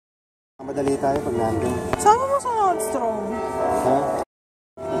Madali tayo pag nandun. Sama mo sa Nordstrom. Ha?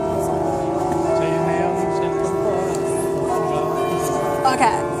 Sa'yo na yung cellphone ko.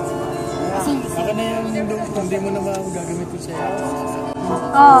 Okay. Baka na yung hindi mo na magagamit ko sa'yo.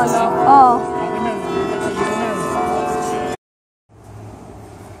 Oh, no. Oh. Baka na. Sige mo na.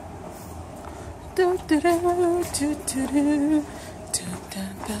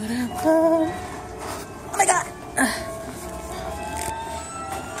 Oh my God.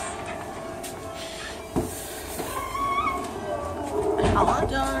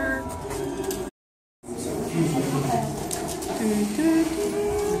 Darn.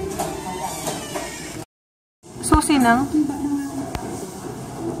 Susi na.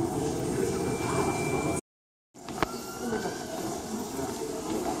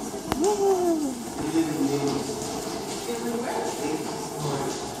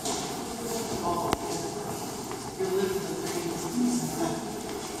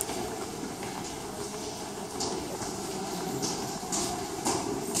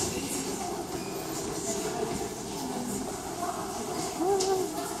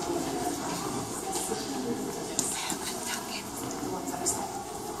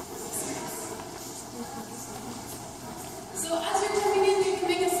 So as you're coming in, you can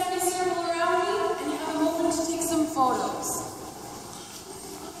make a semicircle around me, and you have a moment to take some photos.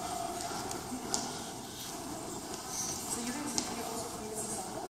 So you guys can also bring this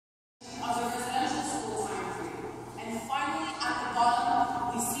up. Of the residential school time period. And finally, at the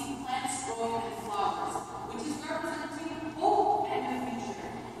bottom, we see plants growing and flowers, which is representing hope and the future.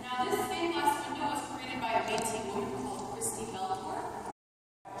 Now, this stained glass window was created by a Métis woman called Christy Beltor,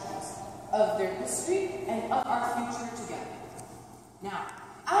 of their history and of our future together. Now,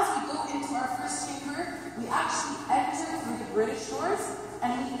 as we go into our first chamber, we actually enter through the British doors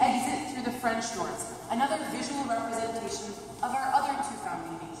and we exit through the French doors, another visual representation of our other two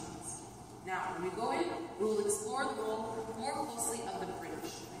founding nations. Now, when we go in, we will explore the world more closely of the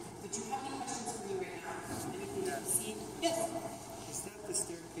British. But do you have any questions for me right now? Anything that you see? Yes? Is that the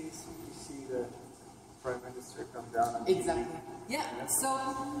staircase when you see the Prime Minister come down? Exactly. Yeah. So,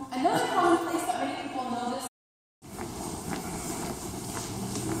 another common place that many people know this.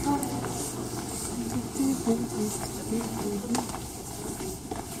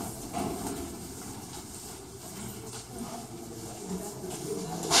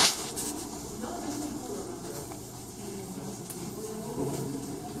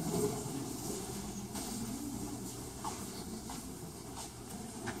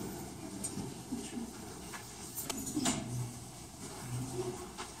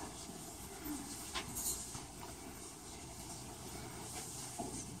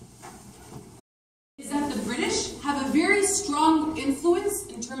 Have a very strong influence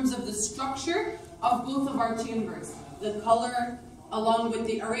in terms of the structure of both of our chambers. The color, along with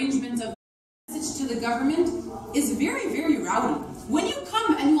the arrangement of the message to the government, is very, very rowdy. When you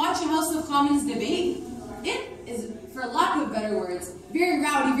come and watch a House of Commons debate, it is, for lack of better words, very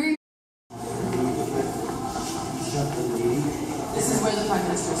rowdy, very... This is where the Prime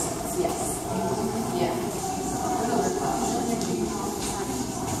Minister sits, yes. Yeah.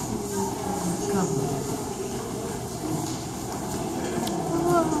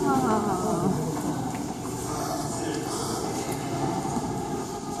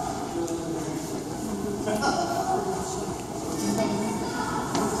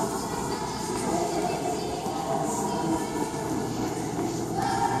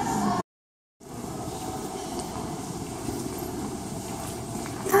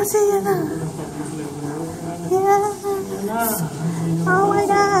 That's it. Yes. Oh my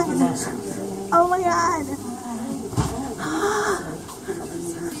God. Oh my God.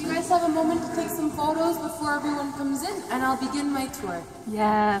 You guys have a moment to take some photos before everyone comes in, and I'll begin my tour.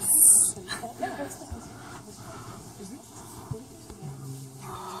 Yes.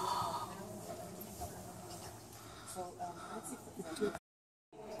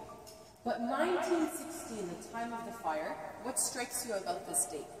 But 1916, the time of the fire, what strikes you about this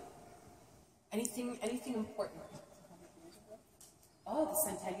date? Anything important? Oh, the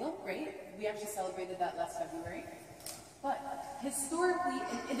centennial, right? We actually celebrated that last February. But historically,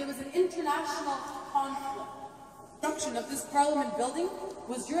 there was an international conflict. Construction of this Parliament building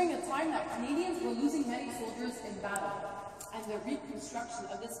was during a time that Canadians were losing many soldiers in battle. And the reconstruction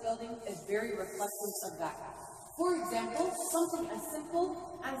of this building is very reflective of that. For example, something as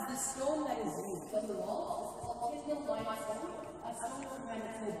simple as the stone that is used on the wall is called Tyndall limestone, a stone from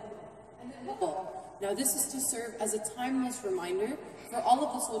Manitoba. And then now this is to serve as a timeless reminder for all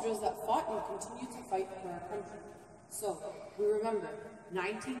of the soldiers that fought and continue to fight for our country. So, we remember,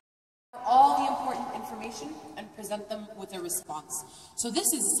 all the important information information and present them with a response. So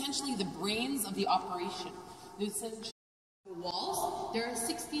this is essentially the brains of the operation. There's the walls, there are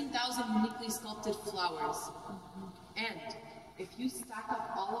 16,000 uniquely sculpted flowers. And if you stack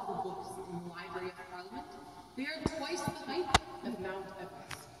up all of the books in the Library of Parliament, they are twice the height of Mount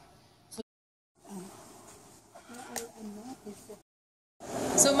Everest.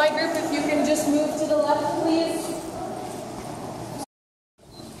 So my group, if you can just move to the left, please.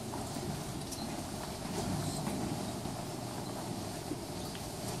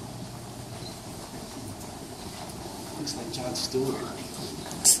 Looks like Jon Stewart.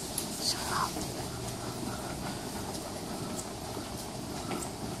 Shut up.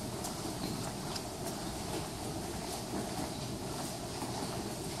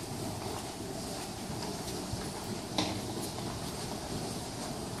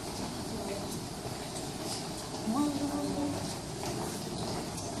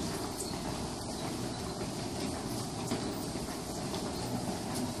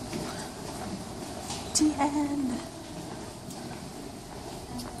 The end.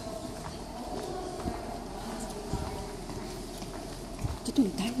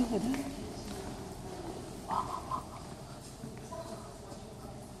 Tutuloy tayo ka na.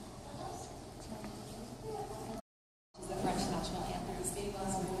 The French national anthem is being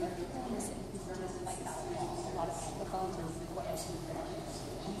lost in the like that wall. A lot of people and what else.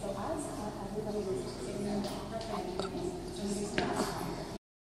 So as everybody was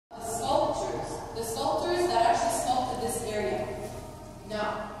the sculptors that actually sculpted this area.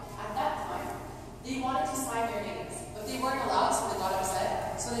 Now, at that time, they wanted to sign their names, but they weren't allowed, so they got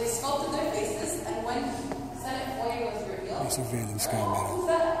upset. So they sculpted their faces, and when Senate foyer was revealed, Surveillance camera. who's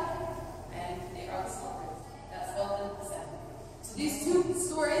that? And they are the sculptors that sculpted the Senate. So these two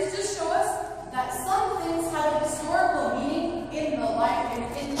stories just show us that some things have a historical meaning in the life and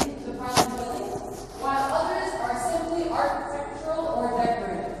in the Parliament building, while others are simply architectural or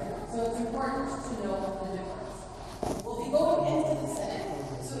decorative. So it's important to know the difference. We'll be going into the Senate,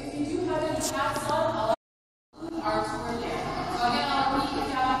 so if you do have any hats on, I'll include our tour there. So again, I'll repeat, if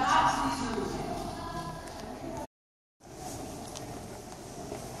you have a hat, please remove it.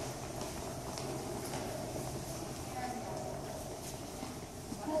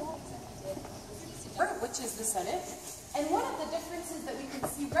 Which is the Senate. And one of the differences that we can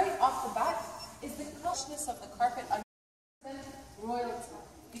see right off the bat is the closeness of the carpet under royalty.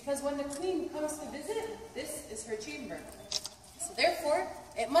 Because when the Queen comes to visit, this is her chamber. So therefore,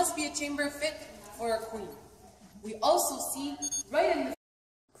 it must be a chamber fit for a Queen. We also see right in the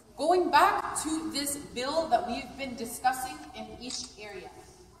going back to this bill that we've been discussing in each area.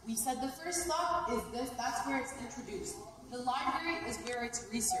 We said the first stop is this, that's where it's introduced. The library is where it's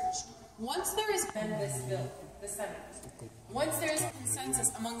researched. Once there is been this bill, the Senate, once there is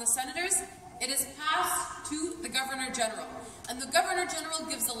consensus among the senators, it is passed to the Governor General. And the Governor General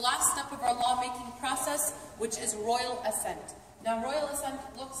gives the last step of our lawmaking process, which is royal assent. Now, royal assent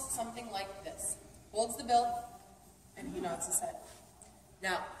looks something like this. Holds the bill, and he nods his head.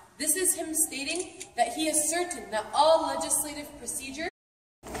 Now, this is him stating that he is certain that all legislative procedure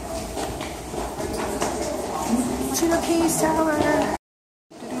To the Peace Tower.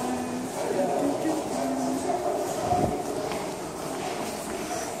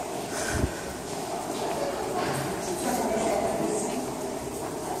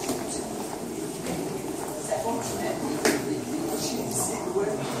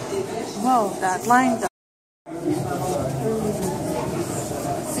 Whoa, that line.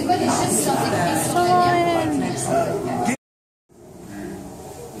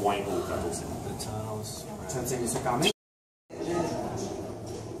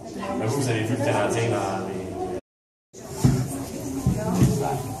 Mais vous avez vu le Canadien dans les...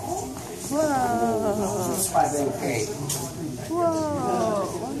 Whoa.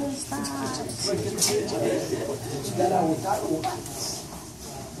 Whoa, what is that?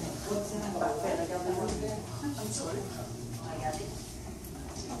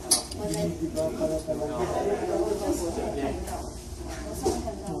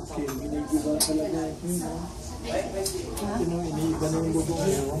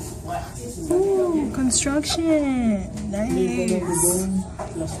 Ooh, construction. Nice.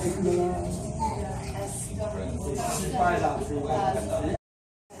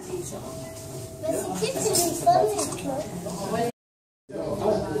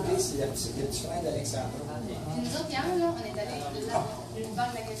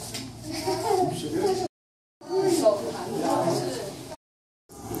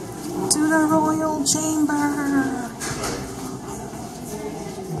 To the royal chamber.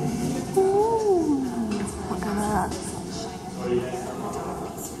 Ooh, look at that.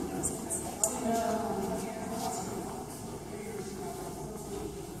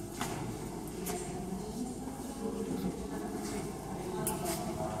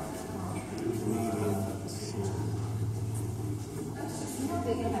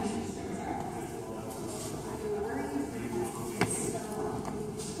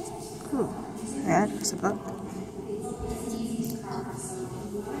 Ayan, isa pa.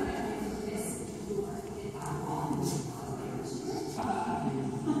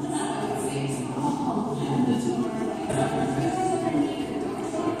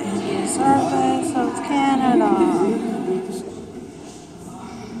 Surface of Canada.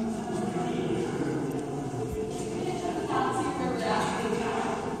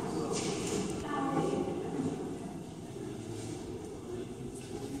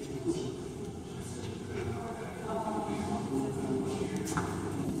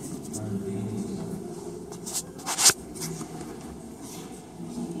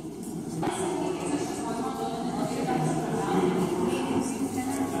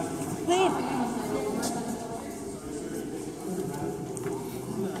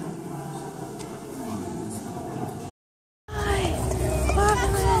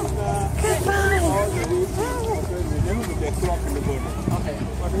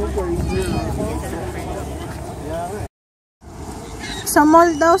 Sa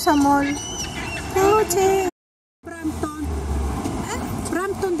mall daw, sa mall. Coaching. Brampton.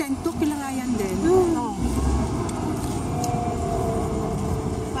 Brampton din. Ito, Kilarayan din. Oh.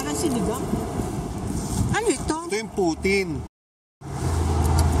 Parang sinigang. Ano ito? Ito yung Putin.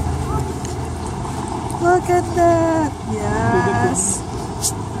 Look at that. Yes.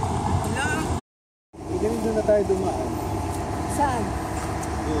 Hindi rin doon na tayo dumaan. Saan?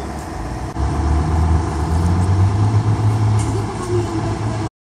 Doon.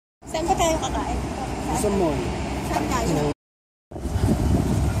 Saan ba tayo kakain? Sa mall. Saan tayo?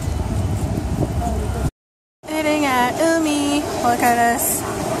 Eating at Umi. Look at this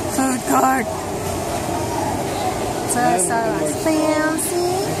food court. So fancy,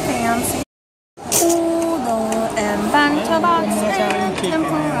 fancy. Udon and bento box and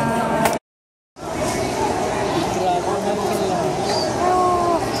tempura.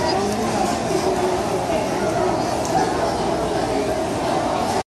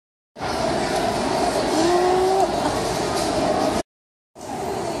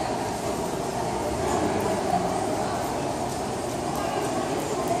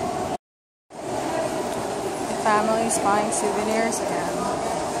 Families buying souvenirs again.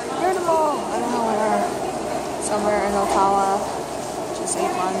 Where the mall? I don't know where. Somewhere in Ottawa. Just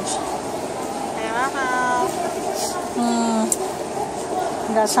ate lunch.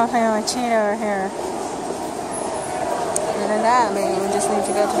 We got something on a cheat over here. Other than that, maybe we just need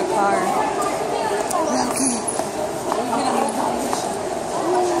to go to the car. Okay.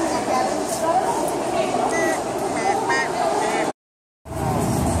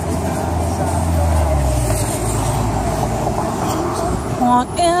 What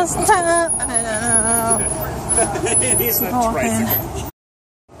is that? I don't know. It is not Walking. tricycle.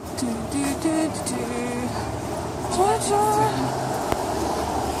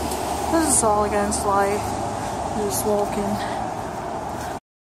 This is all against life. Just walking.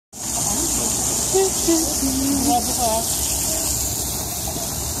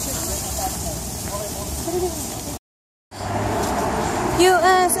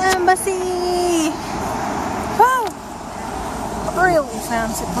 U.S. Embassy! Woo! Really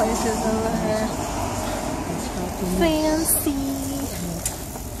fancy places over here. Fancy.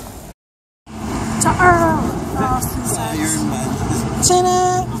 Iron Man.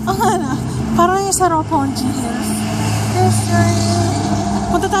 China, ano, parang yung sa Roppongi Hills. History.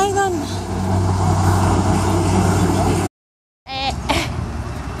 Punta tayo doon.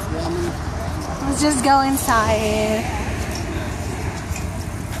 Let's just go inside.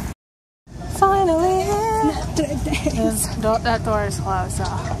 Finally in. That door is closed, so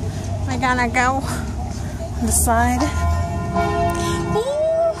we're gonna go on the side.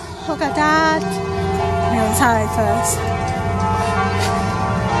 Ooh, look at that. Go inside first.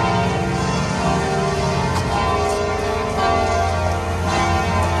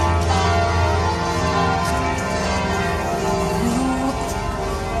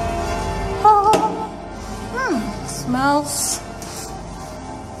 Smells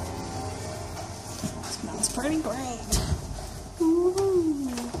pretty great. Ooh.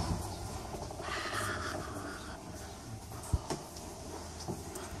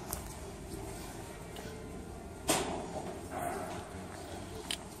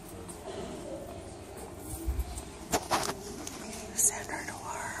 Center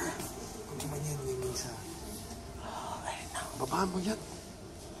door. Kung man yan, yung isa. Oh, I didn't know. Babaan mo yan.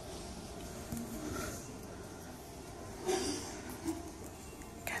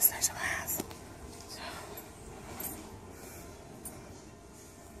 Guess there's a math.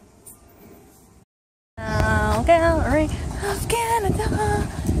 Gallery of Canada.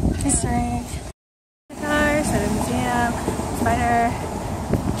 History. Cars at a museum. Spider.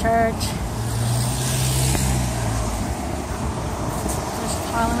 church. There's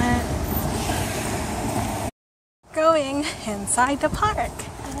Parliament. Going inside the park.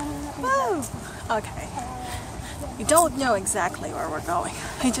 Woo! Okay. We don't know exactly where we're going.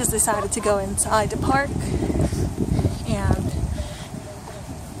 We just decided to go inside the park and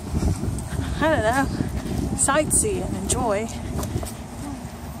I don't know, sightsee and enjoy.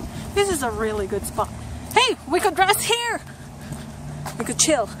 This is a really good spot. Hey, we could rest here. We could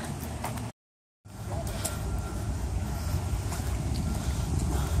chill.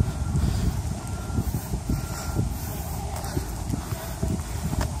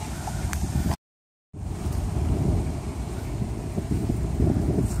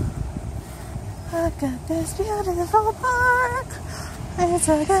 Look at this beautiful park. It's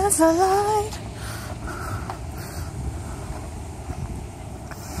against the light.